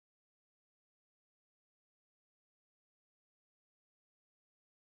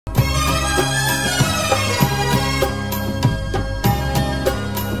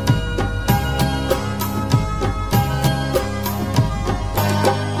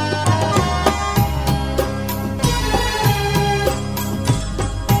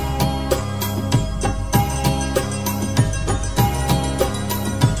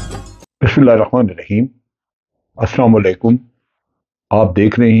बिस्मिल्लाहिर्रहमानिर्रहीम। अस्सलाम वालेकुम। आप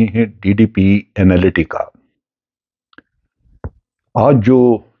देख रहे हैं DDP एनालिटिका। आज जो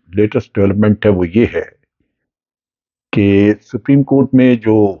लेटेस्ट डेवलपमेंट है वो ये है कि सुप्रीम कोर्ट में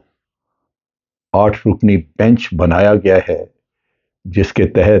जो 8 रुकनी बेंच बनाया गया है, जिसके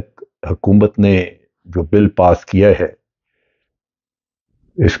तहत हुकूमत ने जो बिल पास किया है,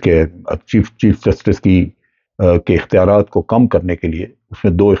 इसके चीफ चीफ जस्टिस के इख्तियारात को कम करने के लिए,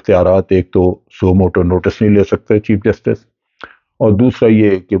 उसमें दो इख्तियारात, एक तो सो मोटो नोटिस नहीं ले सकते चीफ जस्टिस, और दूसरा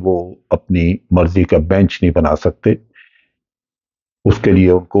ये कि वो अपनी मर्जी का बेंच नहीं बना सकते। उसके लिए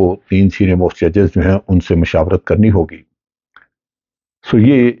उनको 3 सीनियर मोस्ट जजेस जो हैं उनसे मशावरत करनी होगी। सो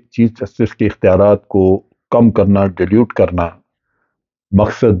ये चीफ जस्टिस के इख्तियारात को कम करना, डिल्यूट करना,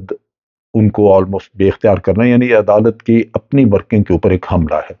 मकसद उनको ऑलमोस्ट बेख्तियार करना, यानी अदालत की अपनी वर्किंग के ऊपर एक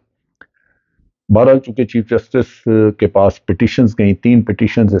हमला है। बहरहाल चूंकि चीफ जस्टिस के पास पिटिशंस गई, 3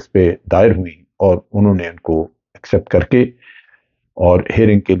 पिटिशंस इस पे दायर हुई और उन्होंने इनको एक्सेप्ट करके और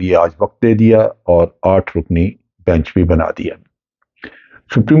हियरिंग के लिए आज वक्त दे दिया और 8 रुकनी बेंच भी बना दिया।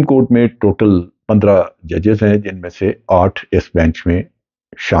 सुप्रीम कोर्ट में टोटल 15 जजेस हैं, जिनमें से 8 इस बेंच में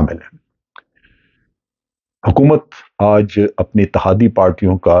शामिल हैं। हुकूमत आज अपनी इत्तेहादी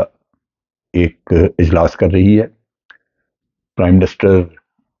पार्टियों का एक इजलास कर रही है। प्राइम मिनिस्टर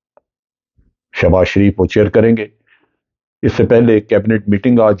शहबाज शरीफ वो चेयर करेंगे। इससे पहले कैबिनेट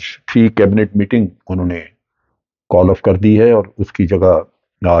मीटिंग आज थी, कैबिनेट मीटिंग उन्होंने कॉल ऑफ कर दी है और उसकी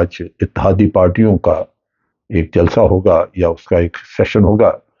जगह आज इत्तेहादी पार्टियों का एक जलसा होगा या उसका एक सेशन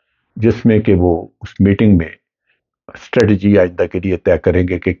होगा, जिसमें कि वो उस मीटिंग में स्ट्रेटजी आइंदा के लिए तय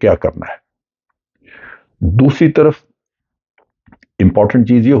करेंगे कि क्या करना है। दूसरी तरफ इंपॉर्टेंट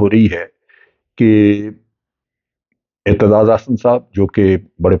चीज ये हो रही है कि एतजाज हसन साहब, जो कि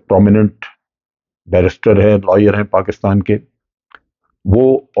बड़े प्रोमिनेंट बैरिस्टर हैं, लॉयर हैं पाकिस्तान के,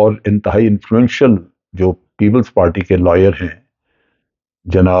 वो और इंतहाई इन्फ्लुएंशियल जो पीपल्स पार्टी के लॉयर हैं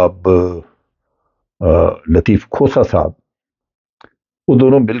जनाब लतीफ खोसा साहब, वो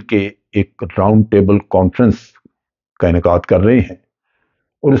दोनों मिलके एक राउंड टेबल कॉन्फ्रेंस का इनेकाद कर रहे हैं।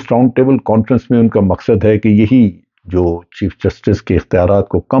 और इस राउंड टेबल कॉन्फ्रेंस में उनका मकसद है कि यही जो चीफ जस्टिस के इख्तियारात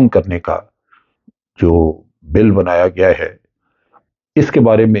को कम करने का जो बिल बनाया गया है, इसके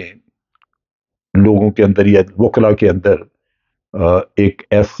बारे में लोगों के अंदर या वकला के अंदर एक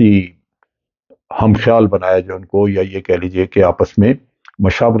ऐसी हम ख्याल बनाया जाए उनको, या ये कह लीजिए कि आपस में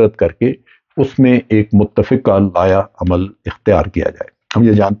मशावरत करके उसमें एक मुत्तफिका लाया अमल इख्तियार किया जाए। हम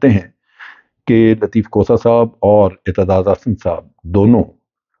ये जानते हैं कि लतीफ कोसा साहब और एतजाज हसन साहब दोनों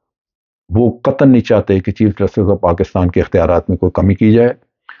वो कतन नहीं चाहते कि चीफ जस्टिस ऑफ पाकिस्तान के इख्तियारात में कोई कमी की जाए।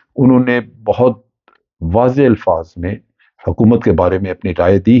 उन्होंने बहुत वाज़ेह अल्फाज में हुकूमत के बारे में अपनी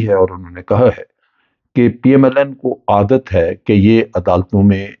राय दी है और उन्होंने कहा है कि PMLN को आदत है कि ये अदालतों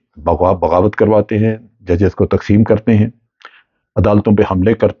में बगावत करवाते हैं, जजेस को तकसीम करते हैं, अदालतों पे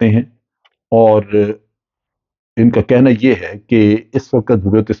हमले करते हैं, और इनका कहना यह है कि इस वक्त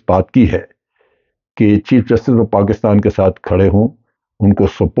ज़रूरत इस बात की है कि चीफ जस्टिस ऑफ पाकिस्तान के साथ खड़े हों, उनको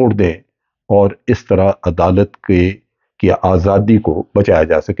सपोर्ट दें और इस तरह अदालत के की आज़ादी को बचाया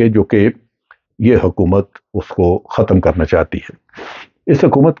जा सके, जो कि ये हुकूमत उसको ख़त्म करना चाहती है। इस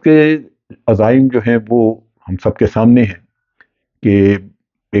हुकूमत के अज़ाइम जो हैं वो हम सबके सामने हैं कि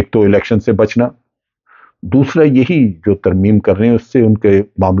एक तो इलेक्शन से बचना, दूसरा यही जो तरमीम कर रहे हैं उससे उनके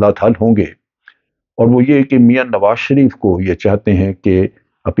मामला हल होंगे, और वो ये कि मियां नवाज शरीफ को ये चाहते हैं कि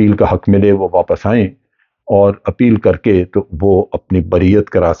अपील का हक मिले, वो वापस आएं और अपील करके तो वो अपनी बरीयत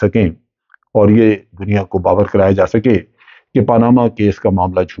करा सकें और ये दुनिया को बावर कराया जा सके कि पानामा केस का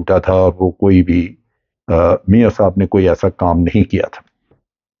मामला झूठा था और वो कोई भी मियां साहब ने कोई ऐसा काम नहीं किया था।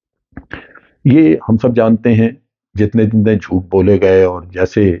 ये हम सब जानते हैं, जितने जितने झूठ बोले गए, और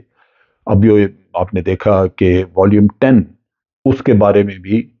जैसे अब ये आपने देखा कि वॉल्यूम 10 उसके बारे में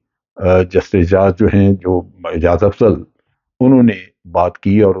भी जस्टिस एजाज जो हैं, जो एजाज अफजल, उन्होंने बात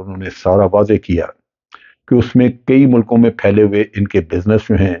की और उन्होंने सारा वाजे किया कि उसमें कई मुल्कों में फैले हुए इनके बिजनेस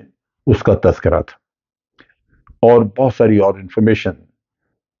जो हैं उसका तस्करा था और बहुत सारी और इंफॉर्मेशन।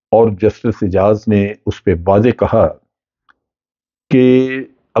 और जस्टिस एजाज ने उस पर वाजे कहा कि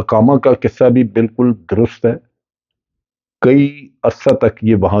अकामा का किस्सा भी बिल्कुल दुरुस्त है। कई अरसा तक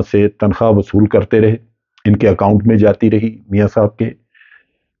ये वहां से तनख्वाह वसूल करते रहे, इनके अकाउंट में जाती रही मियां साहब के।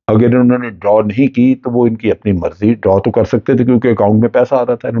 अगर इन्होंने ड्रॉ नहीं की तो वो इनकी अपनी मर्जी, ड्रॉ तो कर सकते थे क्योंकि अकाउंट में पैसा आ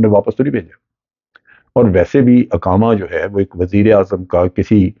रहा था, इन्होंने वापस तो नहीं भेजा। और वैसे भी अकामा जो है वो एक वजीर आजम का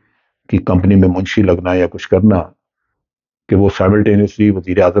किसी की कंपनी में मुंशी लगना या कुछ करना, कि वो साइमल्टेनियसली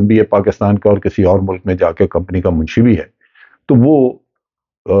वजीर आजम भी है पाकिस्तान का और किसी और मुल्क में जाकर कंपनी का मुंशी भी है, तो वो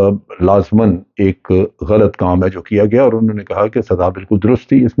लाजमन एक गलत काम है जो किया गया, और उन्होंने कहा कि सजा बिल्कुल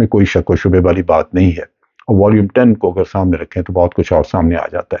दुरुस्त थी, इसमें कोई शक व शुबे वाली बात नहीं है। और वॉल्यूम 10 को अगर सामने रखें तो बहुत कुछ और सामने आ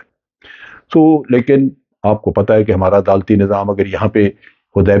जाता है। लेकिन आपको पता है कि हमारा अदालती निज़ाम, अगर यहाँ पे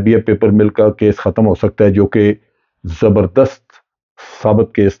हुदैबिया पेपर मिल का केस ख़त्म हो सकता है, जो कि ज़बरदस्त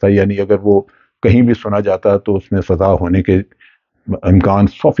साबित केस था, यानी अगर वो कहीं भी सुना जाता तो उसमें सज़ा होने के इम्कान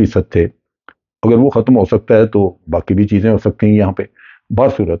 100% थे, अगर वो ख़त्म हो सकता है तो बाकी भी चीज़ें हो सकती हैं यहाँ पे।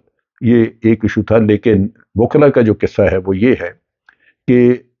 बासूरत ये एक इशू था, लेकिन वकला का जो किस्सा है वो ये है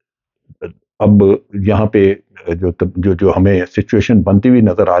कि अब यहाँ पे जो हमें सिचुएशन बनती हुई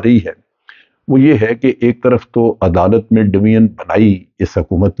नज़र आ रही है वो ये है कि एक तरफ तो अदालत में डिवीजन बनाई इस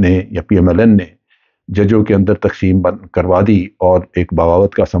हुकूमत ने या PMLN ने, जजों के अंदर तकसीम करवा दी और एक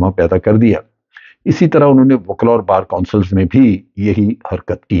बगावत का समा पैदा कर दिया। इसी तरह उन्होंने वकला और बार काउंसिल्स में भी यही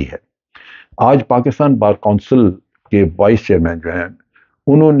हरकत की है। आज पाकिस्तान बार काउंसिल के वाइस चेयरमैन जो हैं,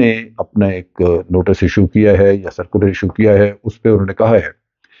 उन्होंने अपना एक नोटिस इशू किया है या सर्कुलर इशू किया है, उस पर उन्होंने कहा है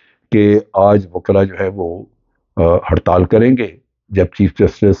कि आज वकला जो है वो हड़ताल करेंगे। जब चीफ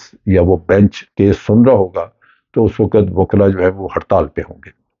जस्टिस या वो बेंच केस सुन रहा होगा तो उस वक्त वकला जो है वो हड़ताल पे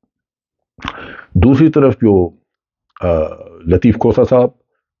होंगे। दूसरी तरफ जो लतीफ़ खोसा साहब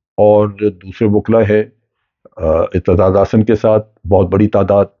और दूसरे वकला है इत्तेदाद आसन के साथ बहुत बड़ी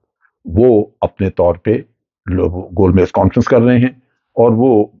तादाद, वो अपने तौर पे गोलमेज कॉन्फ्रेंस कर रहे हैं और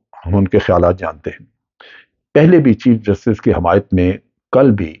वो हम उनके ख्यालात जानते हैं। पहले भी चीफ जस्टिस की हमायत में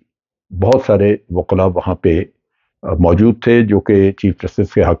कल भी बहुत सारे वकला वहाँ पे मौजूद थे जो कि चीफ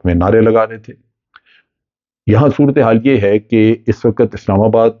जस्टिस के हक में नारे लगा रहे थे। यहाँ सूरत हाल ये है कि इस वक्त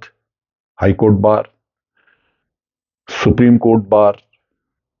Islamabad high court bar, supreme court bar,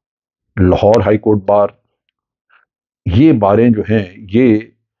 Lahore high court bar, ये बारें जो हैं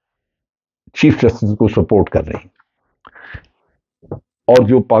ये चीफ जस्टिस को सपोर्ट कर रही हैं। और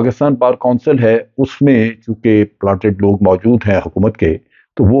जो पाकिस्तान बार काउंसिल है उसमें चूंकि प्लांटेड लोग मौजूद हैं हुकूमत के,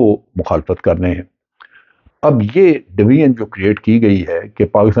 तो वो मुखालफत कर रहे हैं। अब ये डिवीजन जो क्रिएट की गई है कि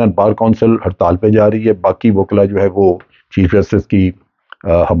पाकिस्तान बार काउंसिल हड़ताल पे जा रही है, बाकी वकला जो है वो चीफ जस्टिस की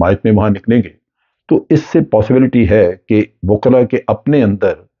हमायत में वहां निकलेंगे, तो इससे पॉसिबिलिटी है कि वकला के अपने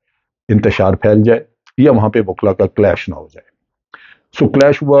अंदर इंतशार फैल जाए या वहां पे वकला का क्लैश ना हो जाए।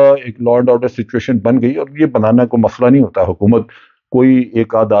 क्लैश हुआ, एक लॉ एंड ऑर्डर सिचुएशन बन गई, और ये बनाना कोई मसला नहीं होता। हुकूमत कोई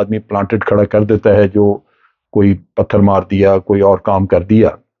एक आध आदमी प्लांटेड खड़ा कर देता है जो कोई पत्थर मार दिया, कोई और काम कर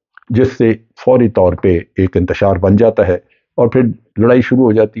दिया, जिससे फौरी तौर पे एक इंतशार बन जाता है और फिर लड़ाई शुरू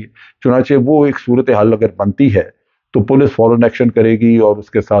हो जाती है। चुनाचे वो एक सूरत हाल अगर बनती है तो पुलिस फौरन एक्शन करेगी और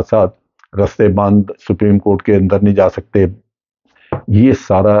उसके साथ साथ रास्ते बंद, सुप्रीम कोर्ट के अंदर नहीं जा सकते, ये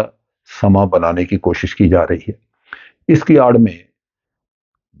सारा समा बनाने की कोशिश की जा रही है। इसकी आड़ में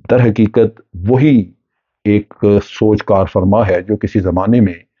दर हकीकत वही एक सोच कार फरमा है जो किसी जमाने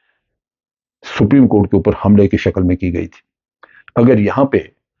में सुप्रीम कोर्ट के ऊपर हमले की शक्ल में की गई थी। अगर यहाँ पे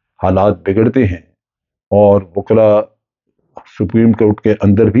हालात बिगड़ते हैं और वकला सुप्रीम कोर्ट के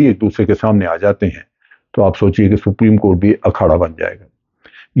अंदर भी एक दूसरे के सामने आ जाते हैं, तो आप सोचिए कि सुप्रीम कोर्ट भी अखाड़ा बन जाएगा।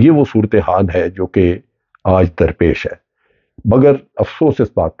 ये वो सूरत हाल है जो कि आज दरपेश है। मगर अफसोस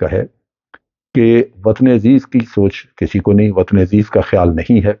इस बात का है कि वतन अजीज की सोच किसी को नहीं, वतन अजीज का ख्याल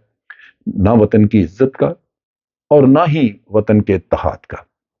नहीं है, ना वतन की इज्जत का और ना ही वतन के इत्तेहाद का।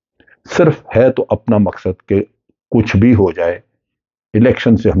 सिर्फ है तो अपना मकसद के कुछ भी हो जाए,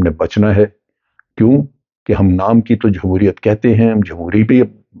 इलेक्शन से हमने बचना है। क्यों कि हम नाम की तो जमहूरियत कहते हैं, हम जमहूरी भी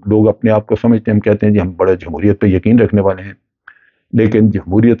लोग अपने आप को समझते हैं, हम कहते हैं जी हम बड़े जमहूरियत पे यकीन रखने वाले हैं, लेकिन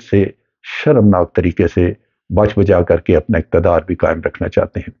जमहूरियत से शर्मनाक तरीके से बच बचा करके अपना इक़्तिदार भी कायम रखना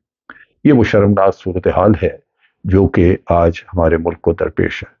चाहते हैं। ये वो शर्मनाक सूरत हाल है जो कि आज हमारे मुल्क को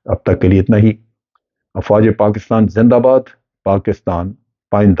दरपेश है। अब तक के लिए इतना ही। अफवाज पाकिस्तान जिंदाबाद, पाकिस्तान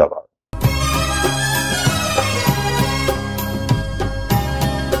पाइंदाबाद।